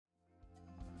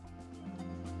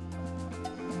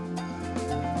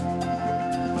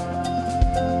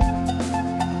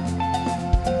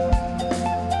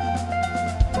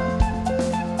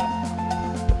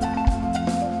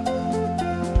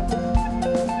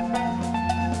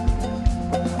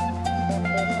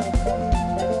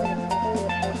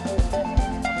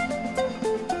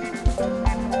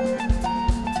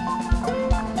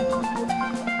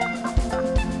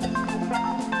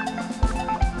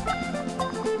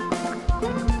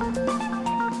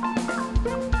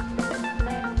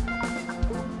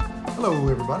Hello,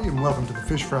 everybody, and welcome to the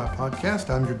Fish Fry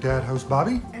Podcast. I'm your dad host,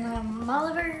 Bobby. And I'm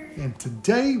Oliver. And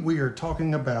today we are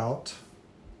talking about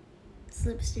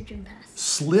Slip, Stitch, and Pass.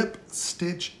 Slip,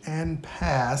 Stitch, and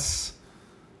Pass.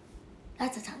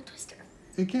 That's a tongue twister.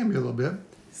 It can be a little bit.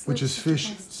 Slip, Which is Stitch,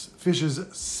 and Pass. Fish's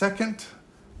second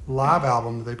live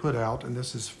album that they put out. And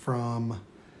this is from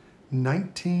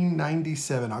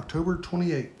 1997, October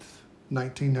 28th,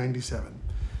 1997.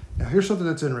 Now, here's something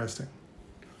that's interesting.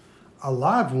 A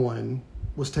live one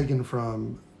was taken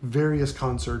from various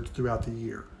concerts throughout the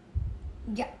year.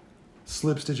 Yeah.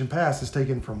 Slip, Stitch, and Pass is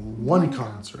taken from one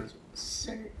concert. Was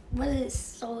it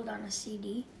sold on a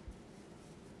CD?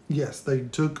 Yes, they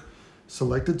took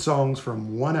selected songs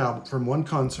from one album, from one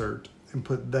concert, and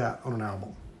put that on an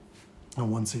album,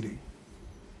 on one CD.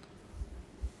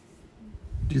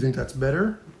 Do you think that's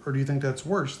better, or do you think that's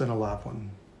worse than a live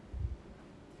one?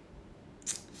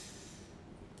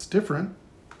 It's different.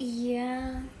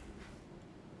 Yeah.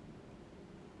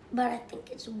 But I think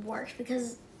it's worse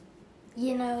because,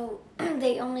 you know,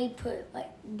 they only put, like,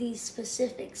 these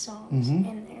specific songs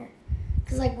in there.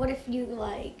 Because, like, what if you,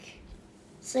 like,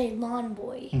 say Lawn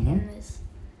Boy in this?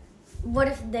 What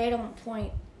if they don't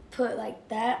put, like,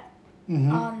 that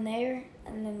on there?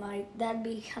 And then, like, that'd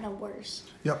be kind of worse.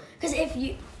 Yep. Because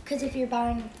if you're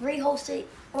buying 3 whole CD,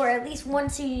 or at least one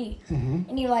CD,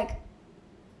 and you, like,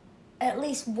 at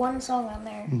least one song on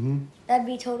there, that'd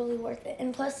be totally worth it.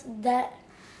 And plus, that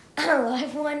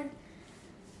live one,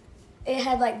 it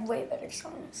had, like, way better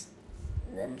songs.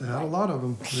 Than, It had a lot of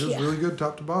them. It was really good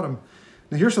top to bottom.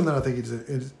 Now, here's something I think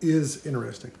is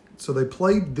interesting. So they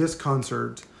played this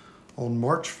concert on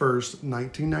March 1st,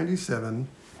 1997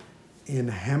 in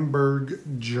Hamburg,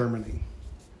 Germany.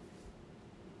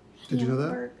 Did you know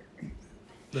that?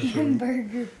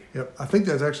 Hamburger. Yep. I think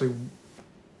that's actually,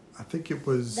 I think it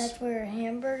was, That's where a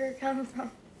hamburger comes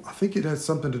from? I think it has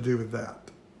something to do with that.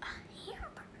 A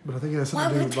hamburger? But I think it has Why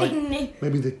something to do would with they name... like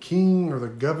maybe the king or the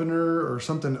governor or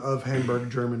something of Hamburg,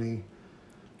 Germany.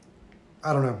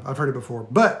 I don't know. I've heard it before.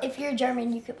 But If you're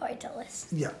German, you could probably tell us.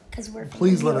 yeah, Because we're from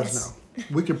please the let US. us know.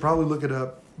 We could probably look it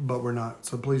up, but we're not.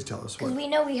 So please tell us Because what. we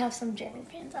know we have some German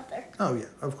fans out there. Oh yeah,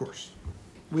 of course.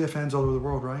 We have fans all over the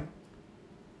world, right?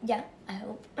 Yeah, I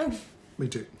hope. Me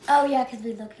too. Oh, yeah, because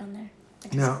we looked on there.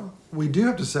 Which is Now, cool. we do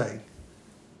have to say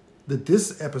that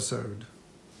this episode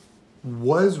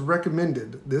was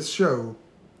recommended, this show,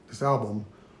 this album,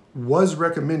 was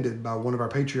recommended by one of our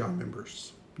Patreon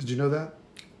members. Did you know that?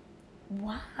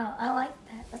 Wow, I like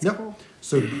that. That's Yep. cool.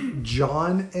 So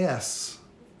John S.,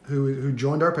 who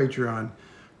joined our Patreon,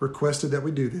 requested that we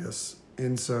do this.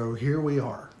 And so here we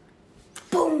are.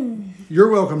 Boom! You're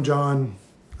welcome, John.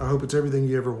 I hope it's everything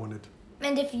you ever wanted.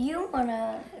 And if you want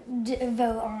to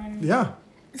vote on Yeah,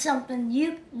 something,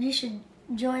 you should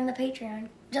join the Patreon,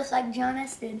 just like John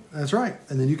S. did. that's right.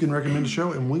 And then you can recommend a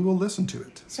show and we will listen to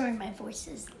it. Sorry, my voice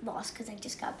is lost because I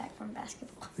just got back from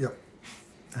basketball. Yep.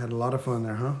 Had a lot of fun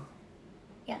there, huh?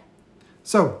 Yeah.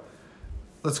 So,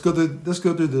 let's go through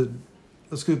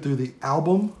the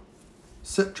album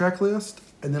set track list,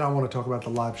 and then I want to talk about the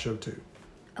live show too.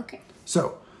 Okay.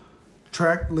 So,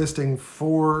 track listing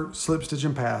for Slip, Stitch,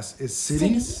 and Pass is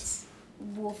Cities.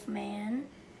 Wolfman.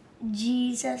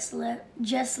 Just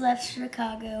left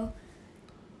Chicago.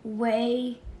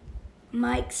 Way.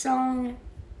 Mike Song.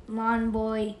 Lawn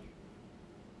Boy.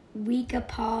 Weeka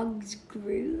Pog's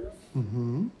Groove.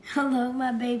 Hello,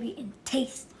 My Baby, and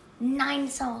Taste. 9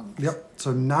 songs. Yep.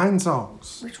 So 9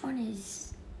 songs. Which one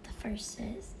is the first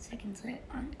set, second set,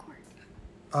 encore?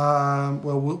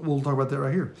 Well, we'll talk about that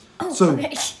right here. Oh, so,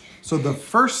 okay. So the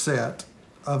first set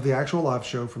of the actual live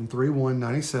show from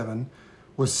 3/1/97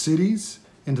 was Cities,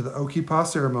 Into the Okipa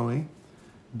Ceremony,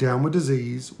 Down with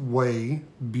Disease, Way,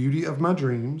 Beauty of My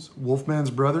Dreams,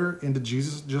 Wolfman's Brother, Into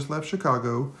Jesus Just Left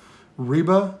Chicago,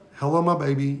 Reba, Hello My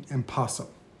Baby, and Possum.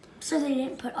 So they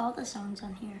didn't put all the songs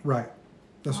on here. Right.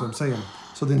 That's what I'm saying.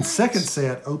 So then second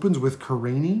set opens with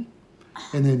Carini,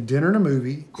 and then Dinner and a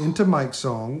Movie, into Mike's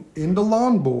Song, into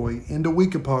Lawn Boy, into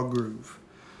Weekapaw Groove.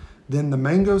 Then the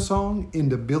Mango Song,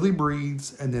 into Billy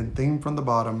Breathes, and then Theme from the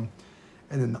Bottom.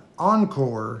 And then the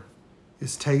encore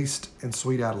is Taste and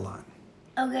Sweet Adeline.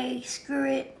 Okay, screw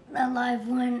it. A live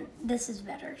one. This is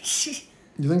better.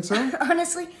 You think so?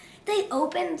 Honestly, they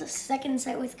opened the second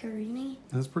set with Carini.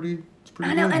 It's pretty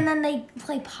I know, good. and then they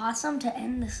play Possum to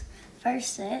end this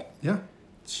first set. Yeah.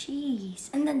 Jeez.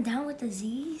 And then Down with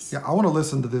Disease. Yeah, I want to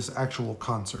listen to this actual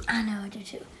concert. I know, I do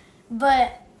too.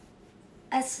 But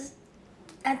I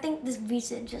think this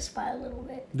beats it just by a little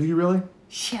bit. Do you really?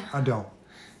 Yeah. I don't.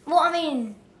 Well, I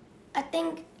mean, I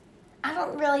think I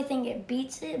don't really think it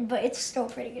beats it, but it's still a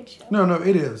pretty good show. No,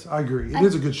 it is. I agree. It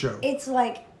is a good show. It's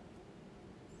like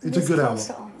it's a good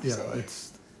album. Yeah,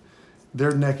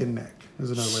 they're neck and neck.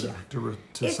 Is another way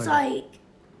to say it's like,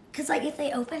 because like if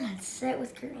they open a set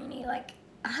with Karini, like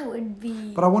I would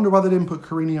be. But I wonder why they didn't put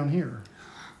Karini on here.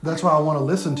 That's why I want to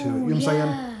listen to it. You know what I'm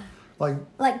saying?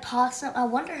 Like Possum. I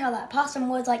wonder how that Possum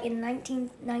was like in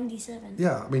 1997.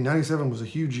 Yeah, I mean 97 was a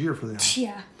huge year for them.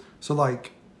 Yeah. So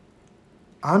like,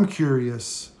 I'm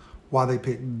curious why they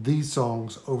picked these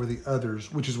songs over the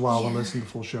others, which is why I want to listen to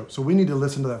the full show. So we need to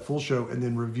listen to that full show and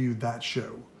then review that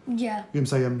show. Yeah. You know what I'm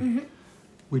saying? Mm-hmm.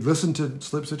 We've listened to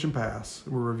Slip, Stitch, and Pass.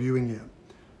 We're reviewing it.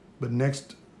 But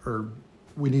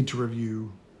we need to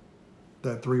review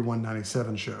that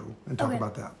 3/1/97 show and talk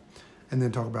about that. And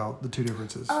then talk about the two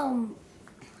differences.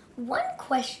 One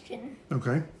question.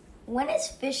 Okay. When is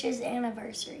Fish's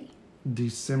anniversary?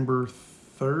 December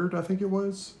 3rd, I think it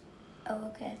was. Oh,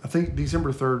 okay. I think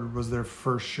December 3rd was their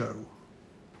first show.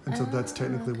 And so that's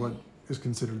technically what is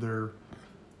considered their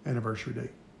anniversary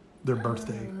date. Their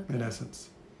birthday, in essence.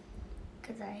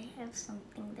 Because I have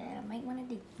something that I might want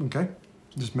to do. Okay.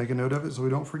 Just make a note of it so we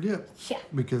don't forget. Yeah.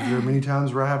 Because there are many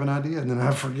times where I have an idea and then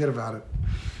I forget about it.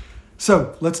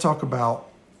 So let's talk about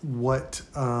what,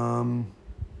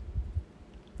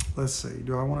 let's see.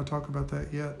 Do I want to talk about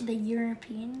that yet? The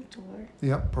European tour.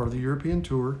 Yep, part of the European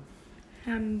tour.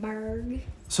 Hamburg.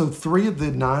 So 3 of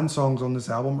the 9 songs on this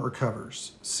album are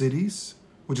covers. Cities,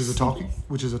 which is a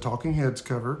Talking Heads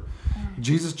cover.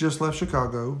 Jesus Just Left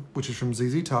Chicago, which is from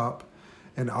ZZ Top.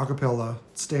 And acapella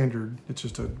standard. It's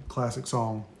just a classic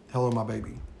song. Hello, My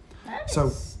Baby. I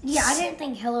didn't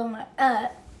think Hello,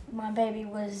 My Baby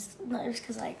was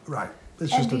because like right.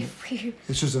 It's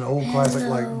just an old classic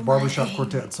like barbershop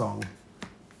quartet song.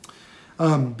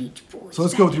 Beach Boys. So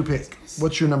let's go with your pick.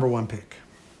 What's your number 1 pick?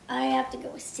 I have to go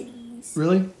with Cities.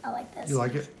 Really? I like that. You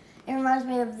like it? It reminds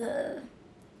me of the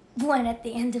one at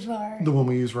the end of the one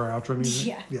we use for our outro music.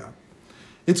 Yeah. Yeah.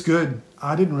 It's good.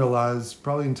 I didn't realize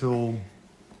probably until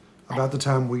about the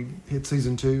time we hit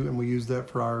season 2 and we used that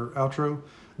for our outro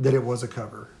that it was a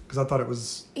cover because I thought it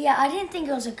was. Yeah, I didn't think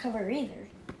it was a cover either.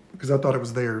 Because I thought it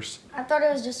was theirs. I thought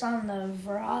it was just on the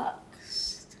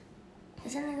Vrox.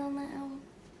 Isn't it on that album?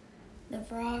 The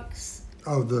Vrox.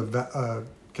 Oh, the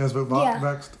Casvo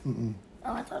Vaxed? Mm-mm.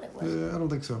 Oh, I thought it was. I don't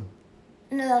think so.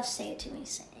 No, that's Say It To Me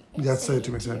Santos. That's Say It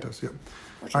To Me Santos, yep.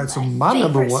 All right, so my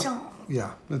number 1. Song.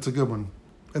 Yeah, it's a good one.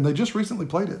 And they just recently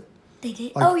played it. They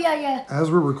did? Like, yeah.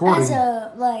 As we're recording.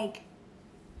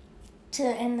 To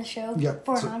end the show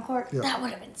for an encore. Yep. That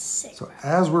would have been sick. So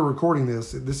as we're recording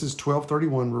this is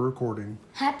 12:31. We're recording.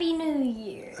 Happy New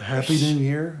Year. Happy New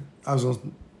Year.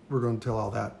 We're going to tell all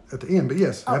that at the end, but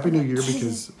yes, Happy New Year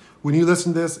because when you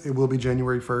listen to this, it will be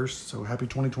January 1st. So happy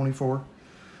 2024.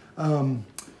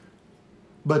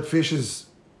 But Fish is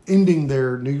ending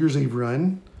their New Year's Eve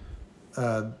run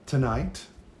tonight,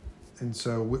 and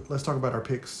so let's talk about our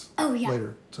picks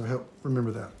later. So help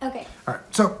remember that. Okay. All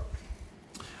right. So.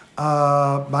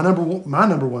 My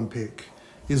number one pick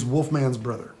is Wolfman's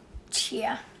Brother.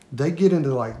 Yeah. They get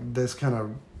into like this kind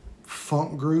of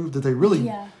funk groove that they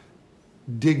really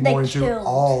dig more into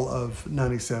all of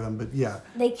 97, but yeah.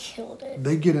 They killed it.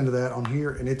 They get into that on here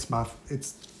and it's my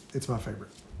favorite.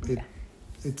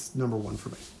 It's number 1 for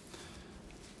me.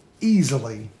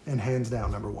 Easily and hands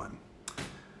down number 1.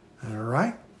 All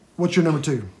right. What's your number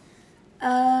 2?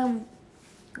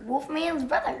 Wolfman's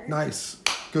Brother. Nice.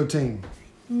 Go team.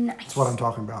 Nice. That's what I'm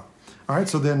talking about. All right,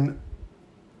 so then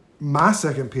my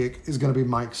second pick is going to be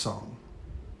Mike's song.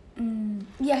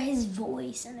 Yeah, his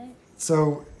voice in it.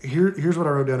 So here's what I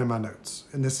wrote down in my notes,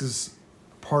 and this is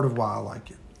part of why I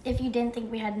like it. If you didn't think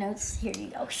we had notes, here you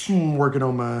go. Working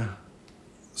on my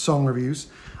song reviews.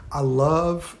 I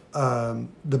love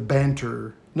the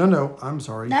banter. No, I'm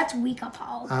sorry. That's weak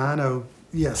appalled. I know.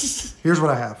 Yes. Here's what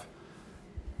I have.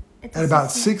 At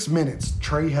about 6 minutes,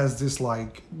 Trey has this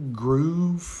like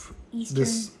groove. Eastern.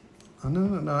 No,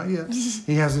 not yet.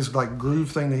 He has this like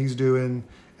groove thing that he's doing,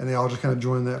 and they all just kind of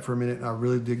join that for a minute, and I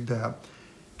really dig that.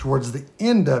 Towards the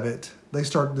end of it, they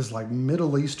start this like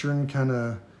Middle Eastern kind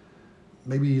of,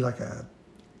 maybe like a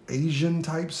Asian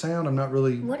type sound. I'm not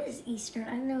really. What is Eastern?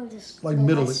 I know this. Like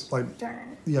Middle East, like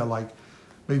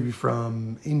maybe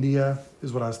from India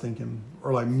is what I was thinking,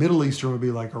 or like Middle Eastern would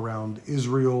be like around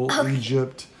Israel,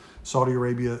 Egypt. Saudi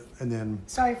Arabia, and then.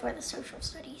 Sorry for the social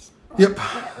studies. Yep.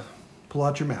 Whatever. Pull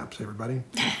out your maps, everybody.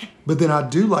 But then I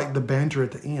do like the banter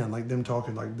at the end, like them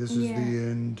talking like this is the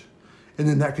end, and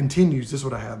then that continues. This is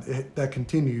what I have. That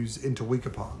continues into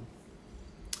Weekapong.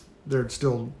 They're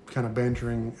still kind of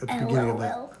bantering at the beginning of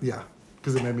that. Yeah,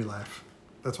 because it made me laugh.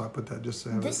 That's why I put that just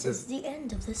to have This is the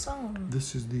end of the song.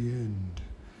 This is the end.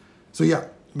 So yeah,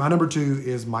 my number 2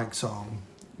 is Mike's song.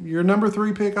 Your number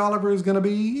 3 pick, Oliver, is going to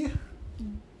be?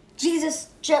 Jesus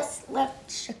Just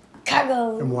Left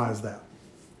Chicago. And why is that?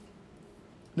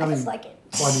 I just like it.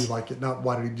 Why do you like it? Not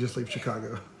why did he just leave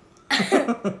Chicago?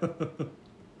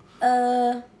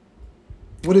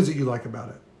 What is it you like about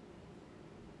it?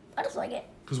 I just like it.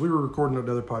 Because we were recording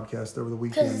another podcast over the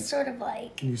weekend. Because it's sort of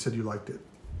like... And you said you liked it.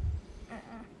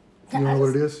 You know what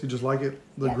it is? You just like it?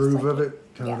 The groove of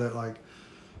it? Kind of that like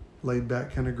laid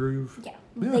back kind of groove? Yeah.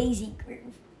 Lazy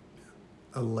groove.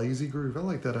 A lazy groove. I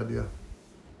like that idea.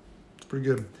 It's pretty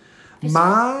good.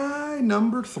 My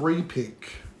number 3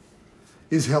 pick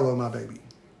is Hello, My Baby.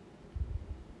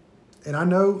 And I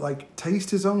know, like,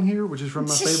 Taste is on here, which is from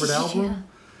my favorite album. Yeah.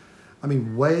 I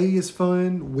mean, Way is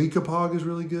fun. Weekapog is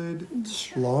really good.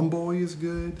 Yeah. Lawn Boy is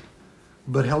good.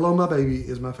 But Hello, My Baby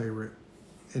is my favorite.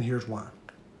 And here's why.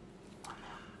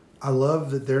 I love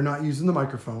that they're not using the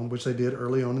microphone, which they did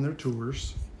early on in their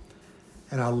tours.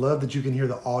 And I love that you can hear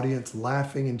the audience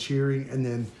laughing and cheering, and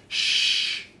then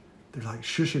shh. They're like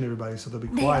shushing everybody so they'll be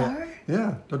quiet. They are?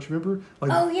 Yeah, don't you remember? Like,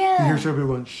 Oh, yeah. You hear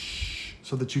everyone shh,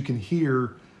 so that you can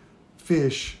hear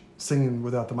Fish singing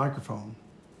without the microphone.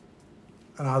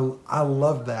 And I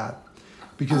love that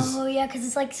because Oh, yeah, because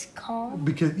it's like calm.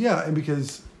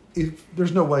 because if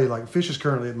there's no way, like, Fish is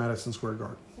currently at Madison Square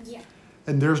Garden, Yeah.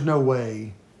 and there's no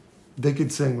way they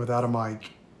could sing without a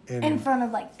mic and In front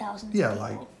of like thousands of people.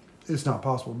 like it's not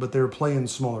possible. But they were playing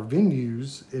smaller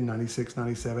venues in 96,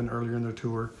 97 earlier in their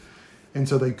tour, and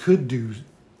so they could do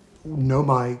no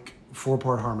mic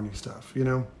 4-part harmony stuff, you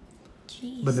know.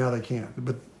 Jeez. But now they can't.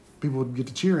 But people would get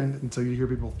to cheering, and so you hear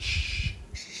people shh,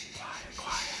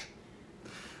 quiet.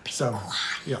 So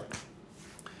yeah.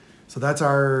 So that's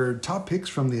our top picks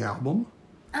from the album.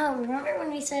 Oh, remember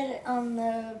when we said on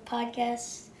the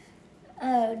podcast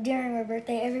during my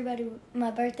birthday, everybody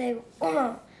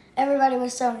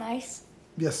was so nice?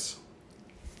 Yes.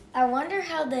 I wonder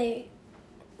how they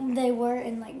were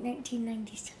in like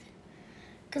 1997.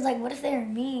 Because like, what if they were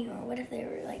mean, or what if they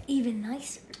were like even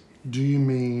nicer? Do you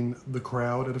mean the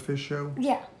crowd at a Fish show?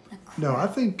 Yeah. No, I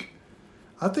think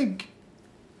I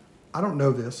don't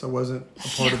know this. I wasn't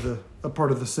a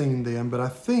part of the scene then, but I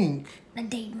think The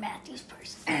Dave Matthews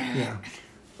person. yeah.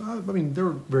 I mean, there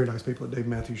were very nice people at Dave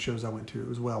Matthews shows I went to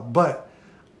as well. But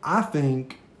I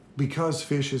think because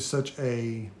Fish is such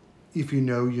a if you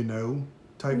know, you know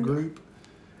type group,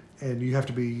 and you have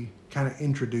to be kind of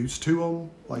introduced to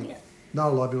them, like not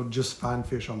a lot of people just find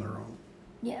Fish on their own.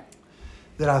 Yeah.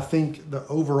 That I think the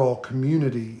overall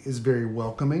community is very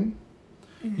welcoming.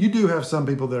 You do have some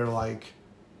people that are like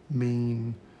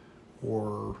mean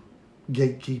or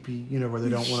gatekeepy, you know, where they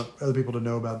don't want other people to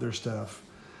know about their stuff.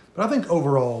 But I think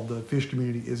overall the Fish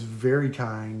community is very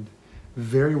kind,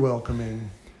 very welcoming,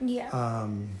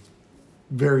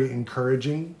 very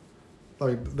encouraging.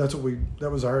 Like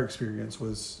that was our experience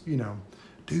was, you know,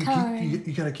 dude,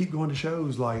 you gotta keep going to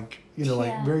shows, like, you know,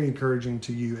 like very encouraging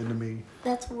to you and to me.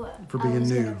 That's what for being I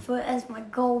was new. Gonna put as my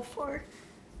goal for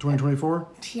 2024?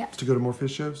 Yeah. To go to more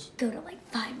Fish shows? Go to like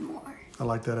 5 more. I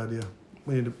like that idea.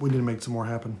 We need to make some more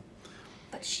happen.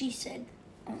 But she said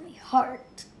only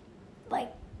heart,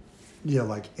 like. Yeah,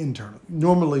 like internal.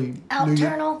 Normally.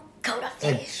 External, go to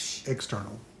Fish.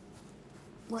 External.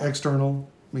 What? External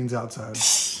means outside.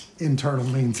 Internal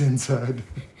means inside.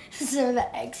 So the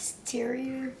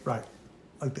exterior. Right.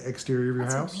 Like the exterior of your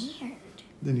house. Weird.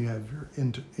 Then you have your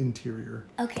interior.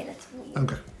 Okay, that's weird.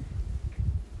 Okay.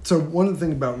 So one of the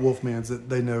things about Wolfman's that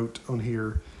they note on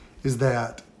here is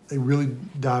that they really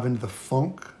dive into the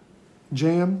funk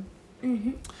jam.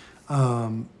 Mm-hmm.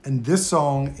 And this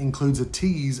song includes a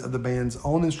tease of the band's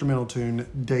own instrumental tune,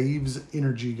 Dave's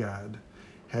Energy Guide.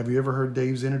 Have you ever heard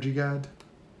Dave's Energy Guide?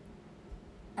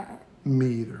 Me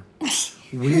either.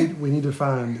 We need to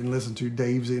find and listen to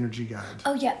Dave's Energy Guide.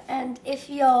 Oh yeah, and if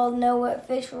y'all know what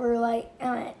Fish were like,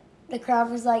 the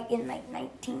crowd was like in like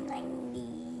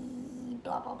 1990,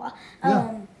 blah blah blah.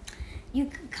 You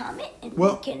can comment and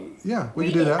we can we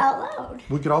can do that out loud.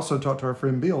 We could also talk to our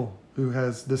friend Bill, who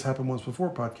has This Happened Once Before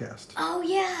podcast. Oh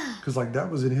yeah. Because like that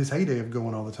was in his heyday of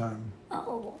going all the time.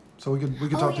 Oh. So we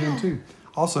could talk to him too.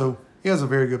 Also, he has a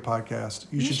very good podcast.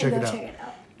 You should check it out.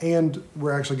 And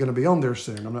we're actually going to be on there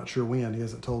soon. I'm not sure when. He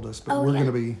hasn't told us, but we're going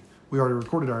to be. We already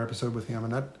recorded our episode with him,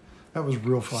 and that was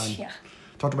real fun. Yeah.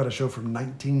 Talked about a show from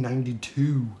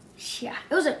 1992. Yeah,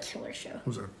 it was a killer show. It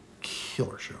was a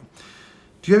killer show.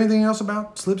 Do you have anything else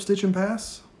about Slip, Stitch, and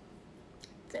Pass?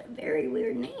 It's a very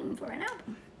weird name for an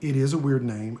album. It is a weird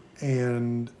name,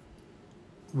 and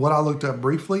what I looked up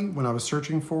briefly when I was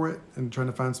searching for it and trying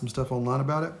to find some stuff online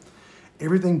about it,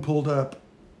 everything pulled up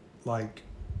like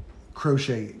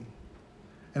crocheting.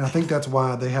 And I think that's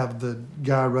why they have the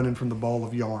guy running from the ball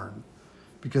of yarn,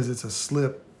 because it's a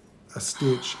slip, a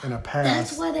stitch, and a pass.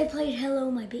 That's why they played Hello,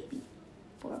 My Baby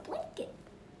for a blanket.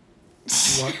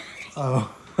 What?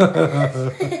 Oh.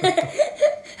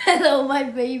 Hello, my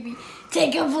baby.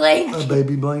 Take a blanket. A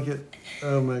baby blanket.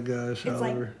 Oh my gosh, It's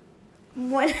Oliver.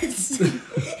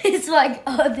 It's like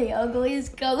the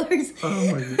ugliest colors.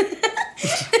 Oh my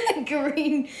god.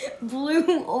 Green,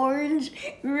 blue, orange,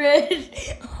 red,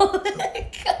 all the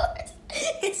colors.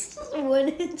 It's just 1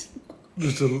 inch.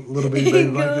 Just a little bitty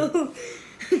baby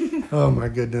blanket. Oh my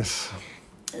goodness.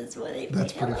 That's why they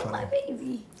That's played pretty Hello, My funny.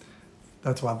 Baby.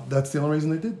 That's the only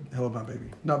reason they did Hello My Baby.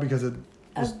 Not because it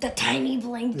was, The tiny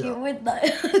blanket Yeah. with the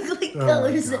ugly Oh my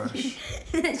colors gosh.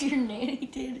 that your nanny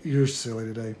did. You're silly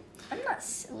today. I'm not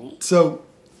silly. So,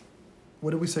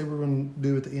 what did we say we were going to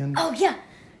do at the end? Oh yeah,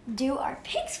 do our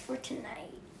picks for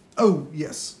tonight. Oh,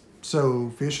 yes. So,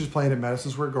 Fish is playing at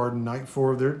Madison Square Garden, night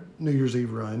 4 of their New Year's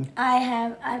Eve run.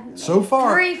 I've made So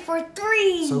far- 3 for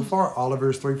 3. So far,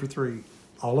 Oliver's 3 for 3.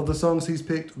 All of the songs he's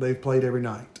picked, they've played every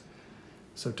night.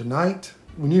 So tonight,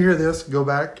 when you hear this, go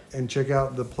back and check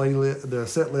out the playlist, the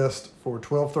set list for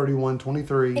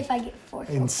 12/31/23, If I get 4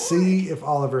 for 4. and see if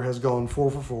Oliver has gone 4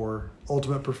 for 4,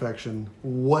 ultimate perfection.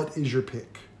 What is your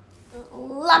pick?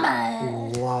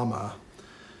 Llama. Llama.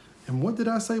 And what did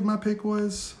I say my pick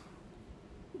was?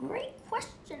 Great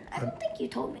question. I don't think you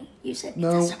told me. You said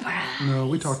No, it's a surprise. no,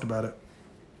 we talked about it.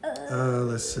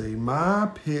 Let's see. My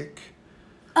pick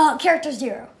Character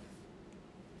 0.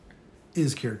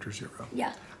 is Character 0.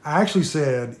 Yeah. I actually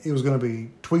said it was going to be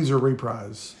Tweezer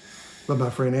Reprise, but my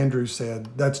friend Andrew said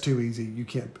that's too easy. You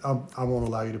can't. I won't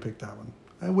allow you to pick that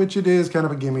one, which it is kind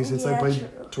of a gimme since they Yeah, played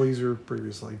true. Tweezer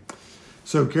previously.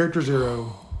 So Character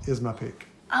 0 is my pick.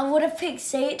 I would have picked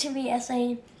Say It To Me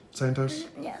S.A. Santos.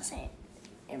 Yeah, say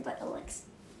it. But Alexa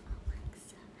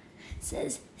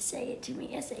says Say It To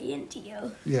Me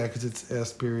S-A-N-T-O. Yeah, because it's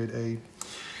S.A.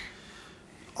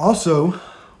 Also,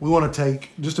 we want to take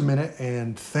just a minute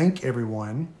and thank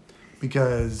everyone,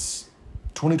 because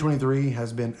 2023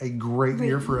 has been a great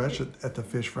year for us at the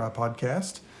Fish Fry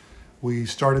Podcast. We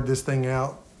started this thing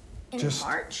out In just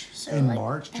March. So in like,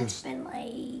 March, That's just been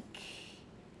like,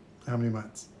 how many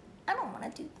months? I don't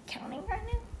want to do counting right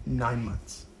now. 9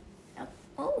 months.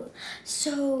 Oh,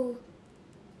 so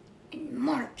in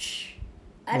March.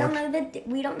 We don't know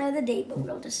the date, but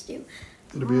we'll just do.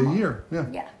 It'll be a year. Yeah.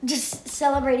 Yeah, just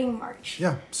celebrating March.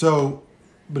 Yeah. So,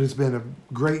 but it's been a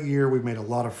great year. We've made a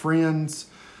lot of friends.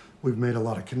 We've made a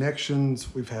lot of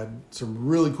connections. We've had some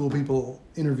really cool people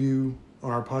interview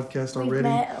on our podcast We've already.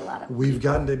 met a lot of We've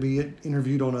people. gotten to be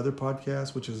interviewed on other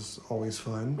podcasts, which is always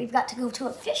fun. We've got to go to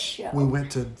a fish show. We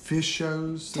went to fish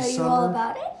shows Tell this you summer. all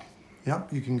about it.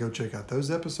 Yep, you can go check out those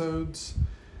episodes.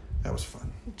 That was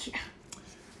fun. Yeah.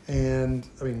 And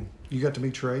I mean, you got to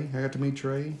meet Trey. I got to meet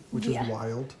Trey, which Yeah. is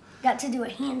wild. Got to do a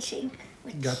handshake.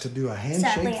 Which Got to do a Sadly,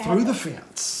 handshake I through had the to-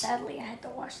 fence. Sadly, I had to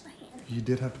wash the hand. You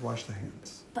did have to wash the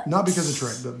hands. But- Not because of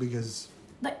Trey, but because.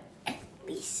 But at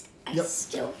least I Yep.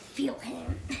 still feel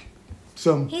him.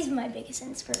 So, He's my biggest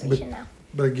inspiration now.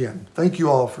 but again, thank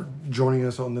you all for joining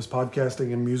us on this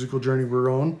podcasting and musical journey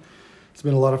we're on. It's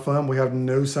been a lot of fun. We have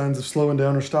no signs of slowing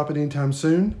down or stopping anytime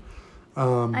soon.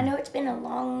 I know it's been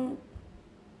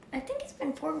I think it's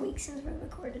been 4 weeks since we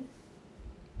recorded.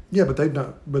 Yeah, but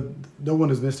no one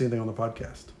has missed anything on the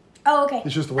podcast. Oh, okay.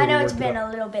 It's just the way I know we it's worked it been out.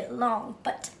 a little bit long,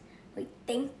 but we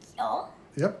thank y'all.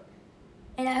 Yep,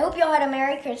 And I hope y'all had a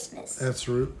Merry Christmas.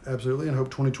 absolutely. And hope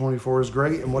 2024 is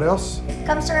great. And what else?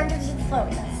 Come surrender to the flow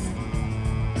with us.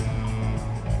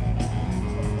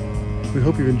 We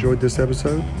hope you've enjoyed this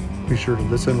episode. Be sure to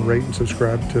listen, rate, and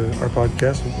subscribe to our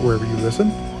podcast wherever you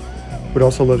listen. We'd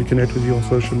also love to connect with you on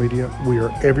social media. We are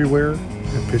everywhere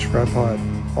at Fish Fry Pod,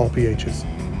 all PHs.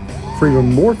 For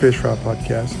even more Fish Fry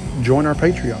podcasts, join our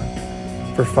Patreon.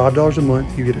 For $5 a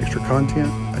month, you get extra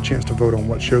content, a chance to vote on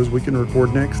what shows we can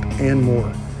record next, and more.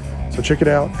 So check it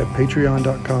out at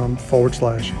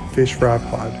patreon.com/Fish Fry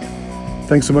Pod.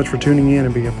 Thanks so much for tuning in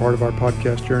and being a part of our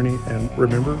podcast journey. And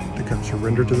remember to come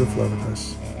surrender to the flow with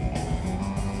us.